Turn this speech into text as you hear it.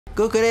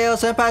Kukureo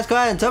Senpai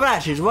Squad and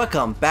Tomodachi,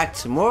 welcome back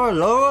to more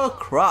Lara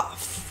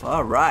Croft.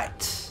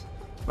 Alright.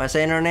 Am I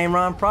saying her name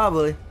wrong?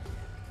 Probably.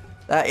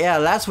 Yeah,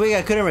 last week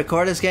I couldn't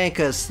record this game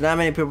because not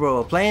many people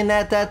were playing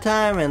at that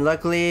time, and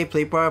luckily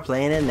people are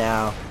playing it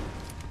now.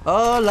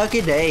 Oh,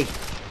 lucky day.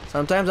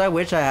 Sometimes I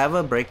wish I have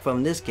a break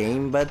from this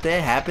game, but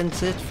it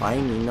happens, it's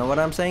fine. You know what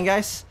I'm saying,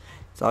 guys?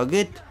 It's all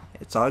good.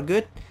 It's all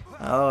good.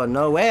 Oh,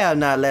 no way I'm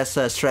not less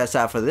stressed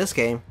out for this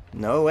game.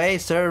 No way,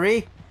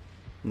 sirree.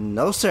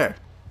 No, sir.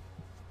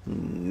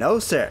 No,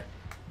 sir.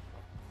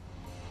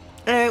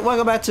 Alright,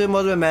 welcome back to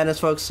Multiple Madness,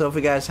 folks. So, if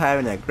you guys are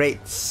having a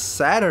great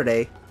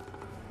Saturday,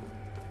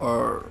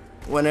 or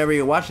whenever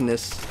you're watching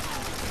this,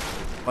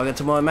 welcome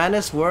to Multiple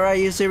Madness, where I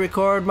usually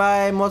record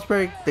my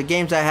the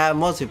games I have,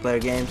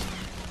 multiplayer games,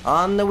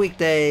 on the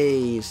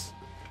weekdays,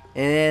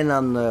 and then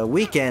on the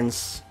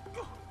weekdays.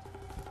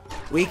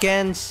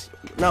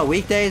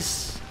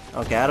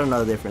 Okay, I don't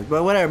know the difference,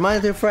 but whatever.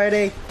 Monday through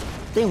Friday.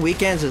 I think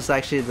weekends is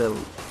actually the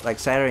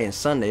Saturday and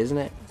Sunday, isn't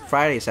it?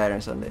 Friday, Saturday,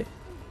 and Sunday.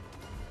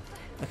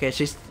 Okay,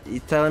 she's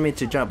telling me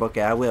to jump.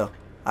 Okay, I will.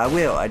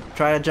 I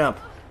try to jump.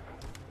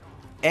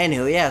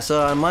 Anywho, yeah,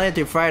 so on Monday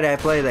through Friday I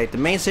play like the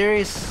main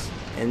series,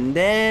 and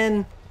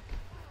then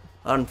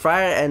on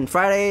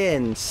Friday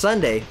and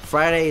Sunday,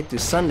 Friday to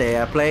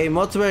Sunday, I play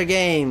multiple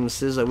games.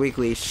 This is a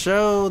weekly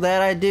show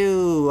that I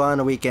do on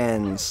the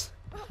weekends,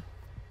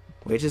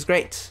 which is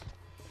great.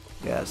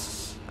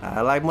 Yes,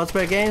 I like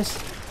multiplayer games,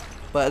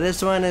 but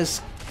this one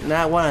is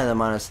not one of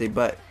them, honestly.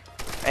 But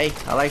hey,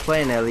 I like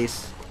playing it at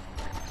least.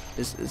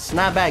 It's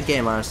not a bad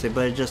game, honestly,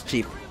 but it's just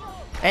cheap.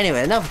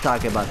 Anyway, enough of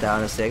talking about that,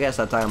 honestly. I gotta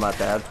stop talking about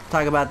that. I'll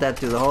talk about that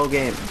through the whole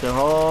game, the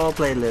whole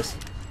playlist.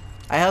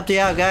 I helped you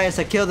out, guys.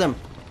 I killed him.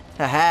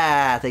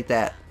 Haha, take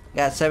that.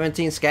 Got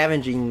 17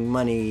 scavenging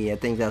money. I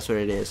think that's what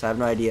it is. I have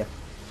no idea.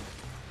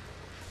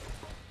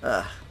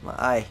 My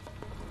eye.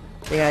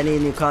 I think I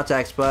need new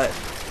contacts, but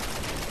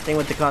I think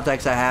with the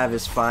contacts I have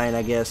is fine,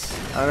 I guess.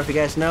 I don't know if you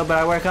guys know, but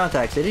I wear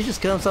contacts. Did he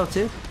just kill himself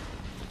too?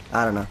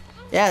 I don't know.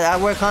 Yeah,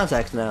 I wear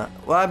contacts now.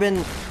 Well, I've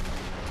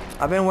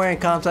been wearing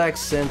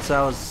contacts since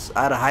I was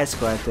out of high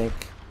school, I think.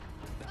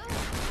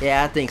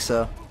 Yeah, I think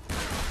so.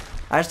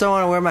 I just don't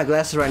want to wear my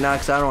glasses right now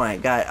because I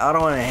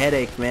don't want a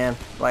headache, man.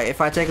 Like,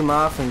 if I take them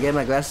off and get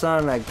my glasses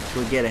on, I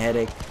would get a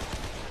headache.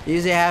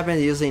 Usually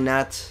happens, usually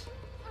not.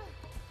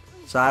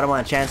 So I don't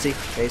want a chancey,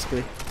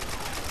 basically.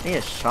 I need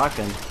a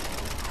shotgun.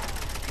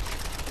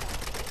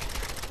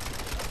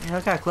 Man,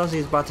 look how close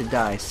he's about to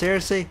die.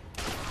 Seriously?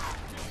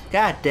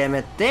 God damn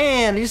it.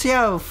 Damn, you see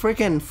how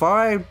freaking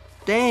far?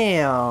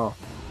 Damn.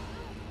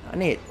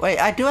 Wait,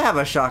 I do have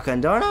a shotgun,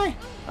 don't I?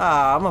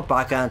 Ah, I'm a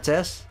bot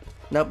contest.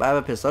 Nope, I have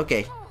a pistol.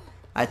 Okay.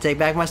 I take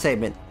back my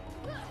statement.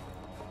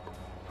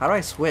 How do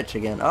I switch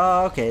again?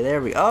 Oh, okay,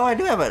 there we go. Oh, I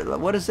do have a...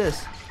 What is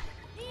this?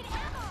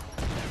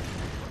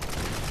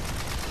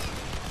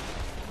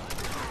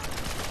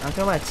 How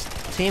come my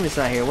team is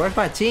not here? Where's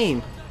my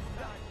team?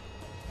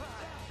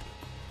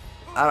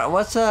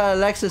 What's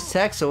Alexis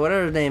Tex or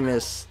whatever her name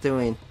is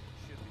doing?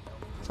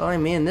 It's only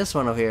me and this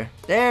one over here.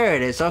 There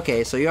it is.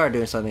 Okay, so you are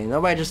doing something.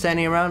 Nobody just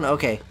standing around?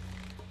 Okay.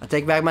 I'll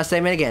take back my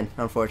statement again,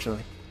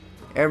 unfortunately.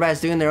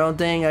 Everybody's doing their own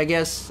thing, I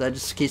guess. I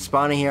just keep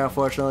spawning here,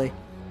 unfortunately.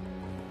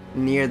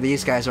 Near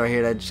these guys right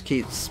here that just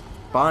keep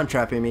spawn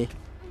trapping me.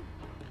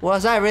 Well,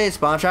 it's not really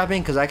spawn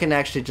trapping because I can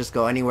actually just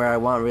go anywhere I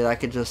want, really. I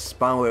could just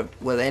spawn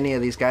with any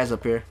of these guys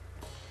up here.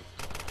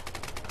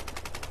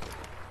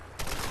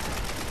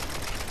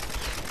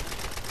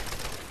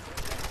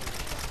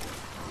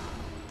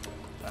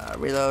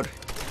 Reload.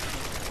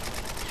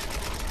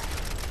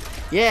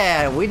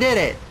 Yeah, we did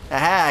it!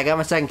 Aha, I got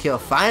my second kill,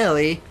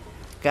 finally!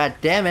 God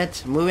damn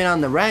it, moving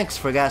on the ranks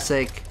for God's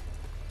sake.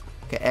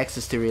 Okay, X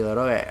is to reload,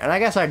 okay. And I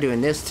gotta start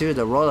doing this too,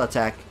 the roll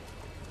attack.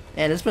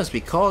 Man, this must be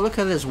cold. Look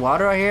at this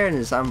water right here,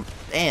 and damn,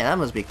 that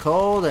must be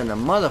cold and a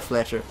mother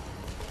fletcher.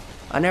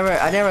 I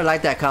never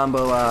liked that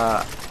combo,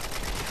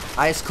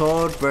 ice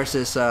cold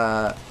versus,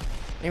 I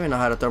don't even know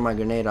how to throw my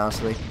grenade,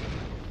 honestly.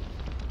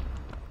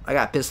 I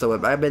got pistol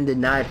whip. I've been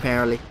denied,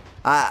 apparently.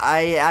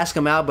 I asked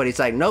him out, but he's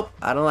like, nope,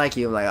 I don't like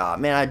you. I'm like, oh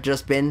man, I've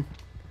just been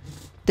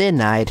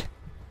denied.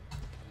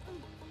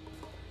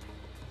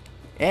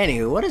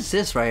 Anywho, what is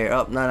this right here?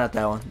 Oh, no, not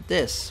that one.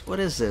 This. What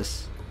is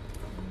this?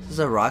 Is this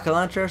a rocket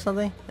launcher or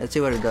something? Let's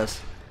see what it does.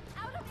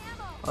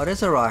 Oh, it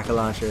is a rocket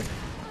launcher.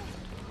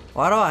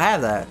 Why do I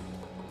have that?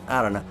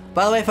 I don't know.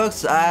 By the way,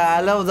 folks,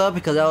 I leveled up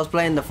because I was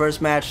playing the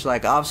first match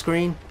like off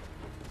screen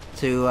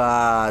to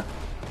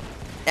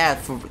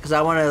because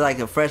I wanted like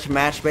a fresh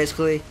match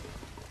basically.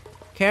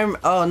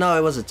 Oh no,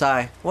 it was a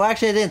tie. Well,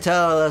 actually, it didn't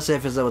tell us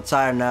if it was a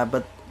tie or not,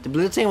 but the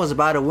blue team was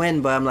about to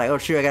win, but I'm like, oh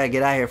shoot, I gotta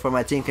get out of here before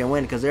my team can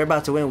win because they're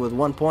about to win with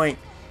 1 point,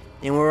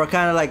 and we were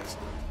kind of like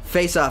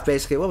face off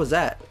basically. What was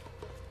that?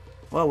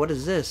 Whoa, what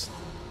is this?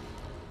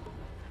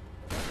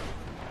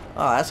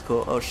 Oh, that's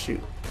cool. Oh shoot.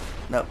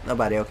 Nope,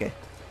 nobody. Okay.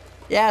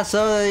 Yeah,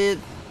 so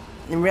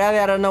in reality,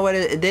 I don't know what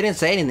it didn't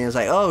say anything. It was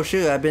like, oh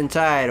shoot, I've been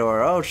tied,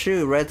 or oh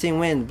shoot, red team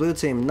wins, blue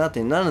team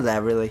nothing. None of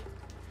that really.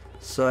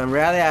 So in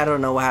reality, I don't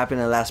know what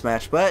happened in the last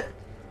match, but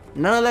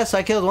nonetheless,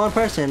 I killed one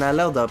person and I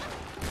leveled up.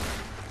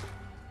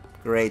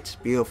 Great.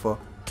 Beautiful.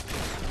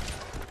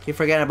 Keep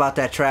forgetting about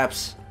that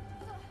traps.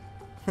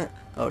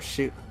 Oh,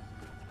 shoot.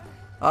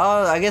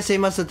 Oh, I guess he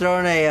must have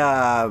thrown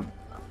a,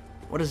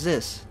 what is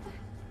this?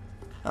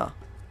 Oh.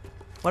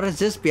 What is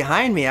this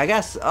behind me? I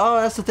guess, oh,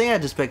 that's the thing I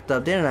just picked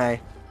up, didn't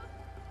I?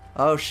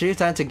 Oh, shoot,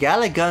 time to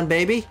Galick Gun,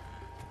 baby.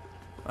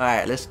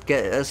 Alright, let's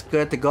get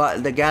the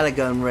Galick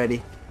Gun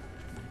ready.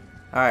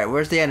 Alright,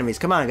 where's the enemies?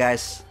 Come on,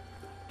 guys.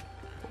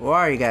 Where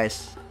are you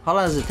guys? How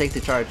long does it take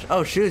to charge?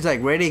 Oh, shoot, it's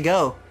like ready to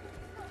go.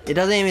 It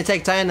doesn't even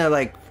take time to,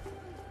 like...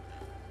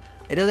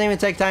 It doesn't even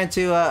take time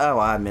to, oh,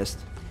 I missed.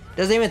 It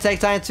doesn't even take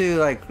time to,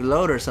 like,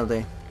 load or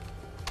something.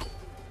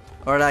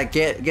 Or, like,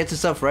 get the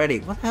stuff ready.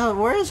 What the hell?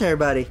 Where is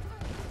everybody?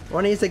 I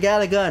want to use the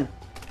Galick Gun.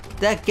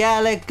 The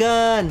Galick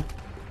Gun!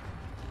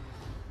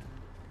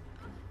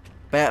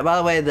 By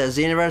the way, the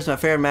Xenoverse, my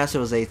favorite master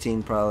was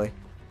 18, probably.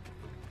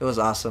 It was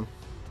awesome.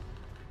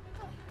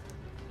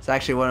 It's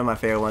actually one of my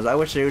favorite ones. I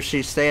wish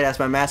she stayed as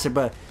my master,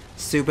 but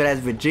stupid ass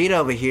Vegeta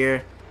over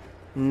here,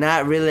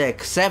 not really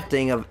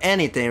accepting of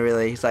anything,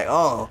 really. He's like,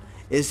 oh,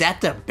 is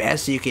that the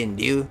best you can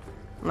do?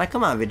 I'm like,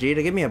 come on,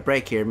 Vegeta, give me a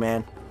break here,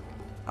 man.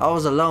 I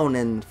was alone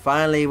and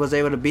finally was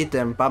able to beat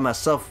them by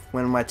myself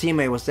when my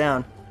teammate was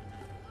down.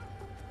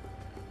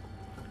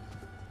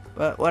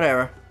 But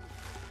whatever.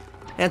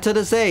 And to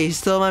this day, he's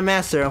still my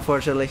master,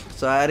 unfortunately.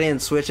 So I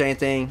didn't switch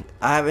anything.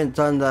 I haven't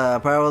done the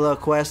parallel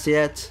quest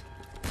yet.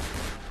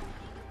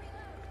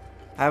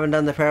 I haven't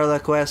done the parallel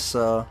quest,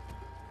 so...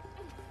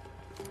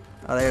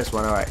 Oh, there's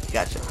one. Alright,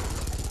 gotcha.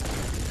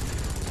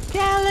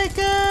 Galick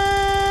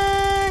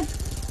Gun!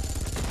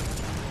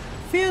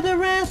 Feel the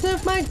wrath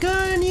of my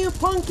gun, you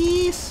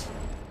punkies!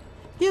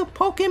 You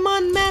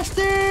Pokemon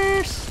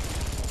masters!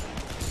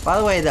 By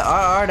the way, the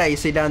RR that you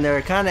see down there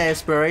are kind of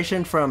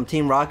inspiration from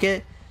Team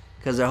Rocket.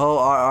 Because their whole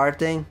RR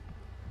thing.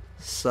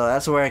 So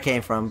that's where it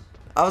came from.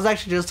 I was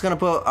actually just going to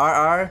put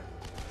RR.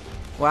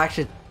 Well, I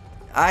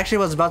actually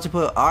was about to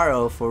put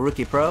RO for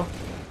Rookie Pro.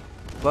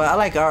 But I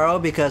like RO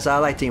because I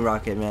like Team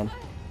Rocket, man.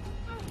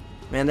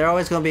 Man, they're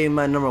always going to be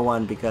my number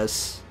one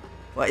because...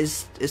 Well,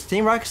 is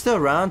Team Rocket still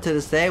around to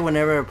this day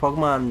whenever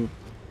Pokemon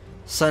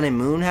Sun and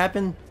Moon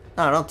happened?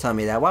 No, don't tell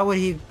me that. Why would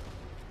he...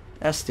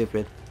 That's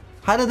stupid.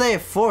 How did they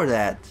afford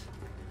that?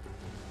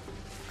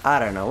 I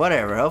don't know.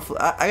 Whatever. Hopefully,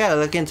 I gotta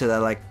look into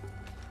that. Like,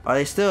 are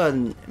they still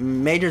a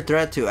major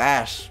threat to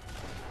Ash?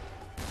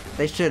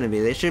 They shouldn't be.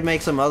 They should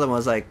make some other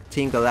ones like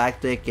Team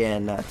Galactic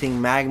and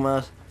Team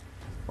Magma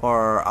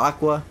or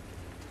Aqua.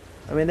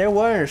 I mean, they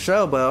were in a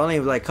show, but only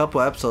like a couple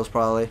episodes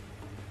probably.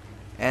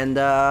 And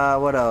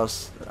what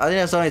else? I think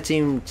that's the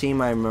only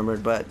team I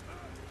remembered. But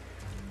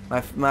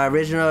my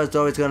original is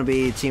always gonna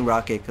be Team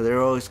Rocket because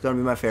they're always gonna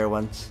be my favorite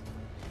ones.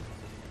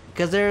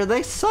 Because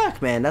they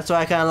suck, man. That's why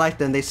I kind of like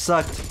them. They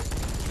sucked.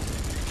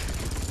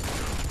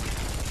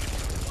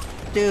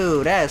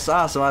 Dude, that's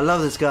awesome. I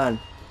love this gun.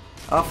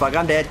 Oh fuck,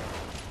 I'm dead.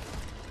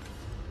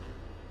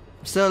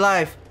 I'm still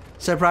alive.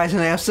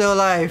 Surprisingly, I'm still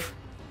alive.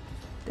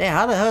 Damn,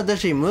 how the hell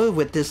does she move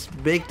with this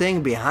big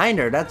thing behind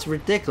her? That's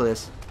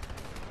ridiculous.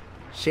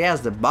 She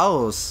has the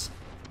balls.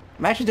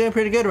 I'm actually doing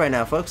pretty good right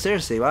now, folks.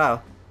 Seriously,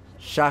 wow.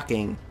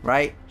 Shocking,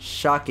 right?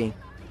 Shocking.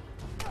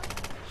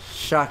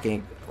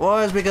 Shocking. Well,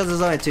 it's because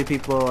there's only 2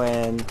 people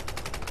and...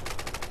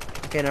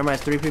 Okay, never mind,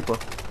 it's 3 people.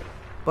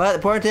 But the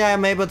important thing,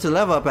 I'm able to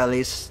level up at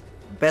least.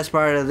 Best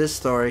part of this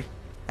story,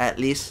 at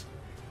least.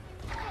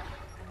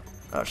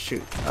 Oh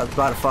shoot, I was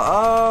about to fall.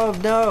 Oh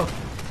no,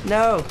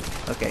 no.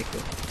 Okay,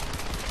 cool.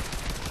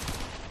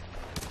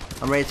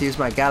 I'm ready to use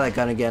my Galick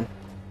Gun again.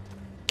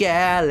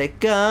 Galick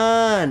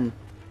Gun.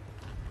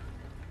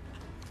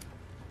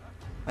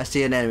 I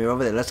see an enemy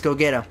over there. Let's go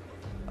get him.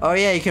 Oh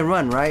yeah, you can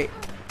run, right?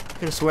 I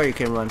could swear you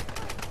can run.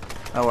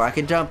 Oh, I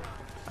can jump.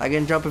 I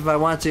can jump if I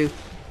want to.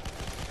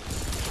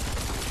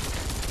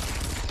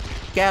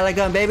 Galick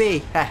Gun,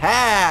 baby!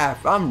 Haha!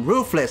 I'm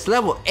ruthless.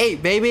 Level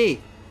 8,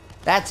 baby!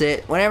 That's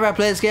it. Whenever I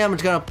play this game, I'm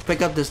just gonna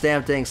pick up this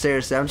damn thing.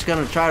 Seriously, I'm just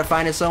gonna try to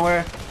find it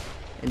somewhere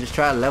and just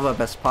try to level up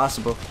as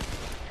possible.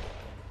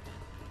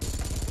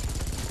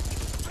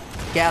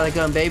 Galick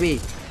Gun, baby!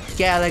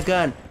 Galick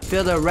Gun!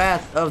 Feel the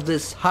wrath of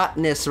this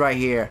hotness right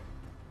here.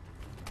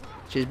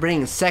 She's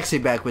bringing sexy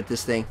back with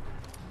this thing.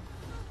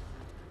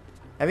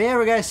 Have you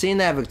ever guys seen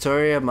that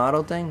Victoria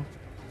model thing?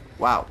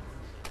 Wow.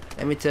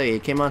 Let me tell you,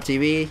 it came on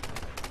TV.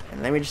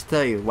 And let me just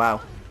tell you,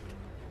 wow.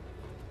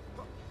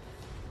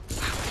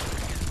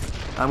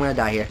 I'm gonna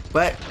die here.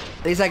 But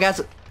at least I got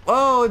some...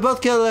 Whoa, we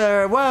both killed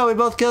her. Whoa, we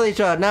both killed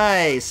each other.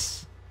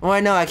 Nice. Oh, I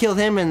know. I killed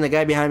him and the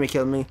guy behind me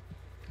killed me.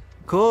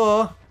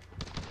 Cool.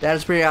 That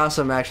is pretty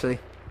awesome, actually.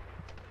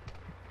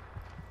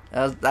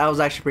 That was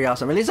actually pretty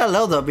awesome. At least I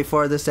leveled up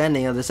before this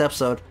ending of this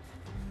episode.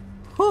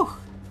 Whew.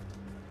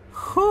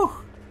 Whew.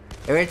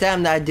 Every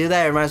time that I do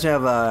that, it reminds me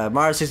of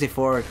Mario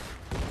 64.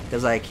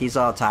 Because, like, he's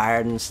all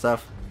tired and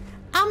stuff.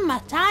 I'm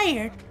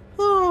tired.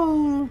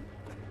 Ooh.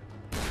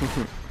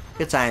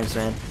 Good times,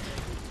 man.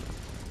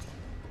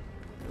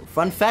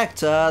 Fun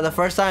fact, the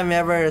first time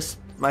ever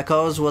my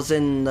co-host was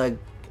in the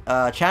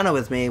channel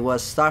with me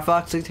was Star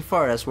Fox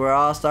 64. That's where it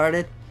all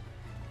started.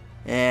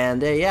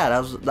 And yeah,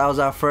 that was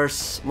our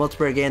first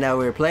multiplayer game that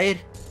we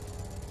played.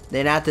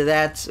 Then after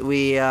that,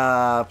 we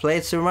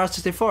played Super Mario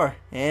 64,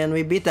 and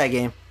we beat that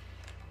game.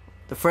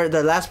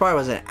 The last part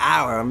was an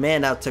hour.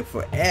 Man, that took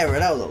forever.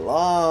 That was a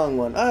long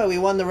one. Oh, we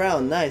won the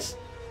round. Nice.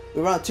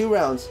 We won 2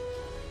 rounds.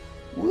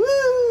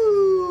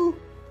 Woo!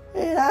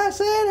 And I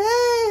said,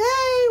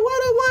 hey,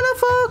 what a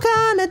wonderful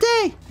kind of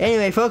day.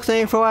 Anyway, folks,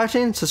 thank you for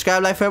watching.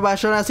 Subscribe, like, everybody.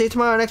 Show, and I'll see you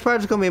tomorrow. Next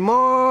part is going to be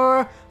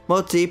more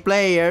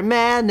multiplayer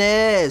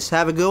madness.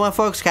 Have a good one,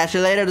 folks. Catch you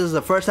later. This is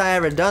the first time I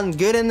ever done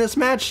good in this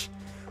match.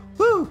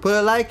 Woo! Put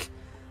a like.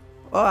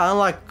 Oh, I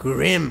unlock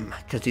Grim,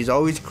 because he's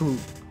always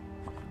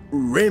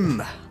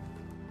grim.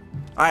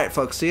 Alright,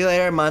 folks. See you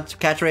later. My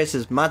catchphrase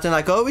is Mountain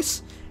like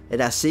always.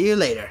 And I'll see you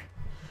later.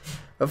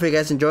 Hopefully you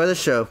guys enjoy the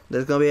show.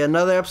 There's going to be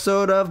another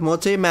episode of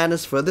Multi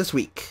Madness for this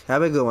week.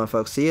 Have a good one,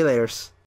 folks. See you later.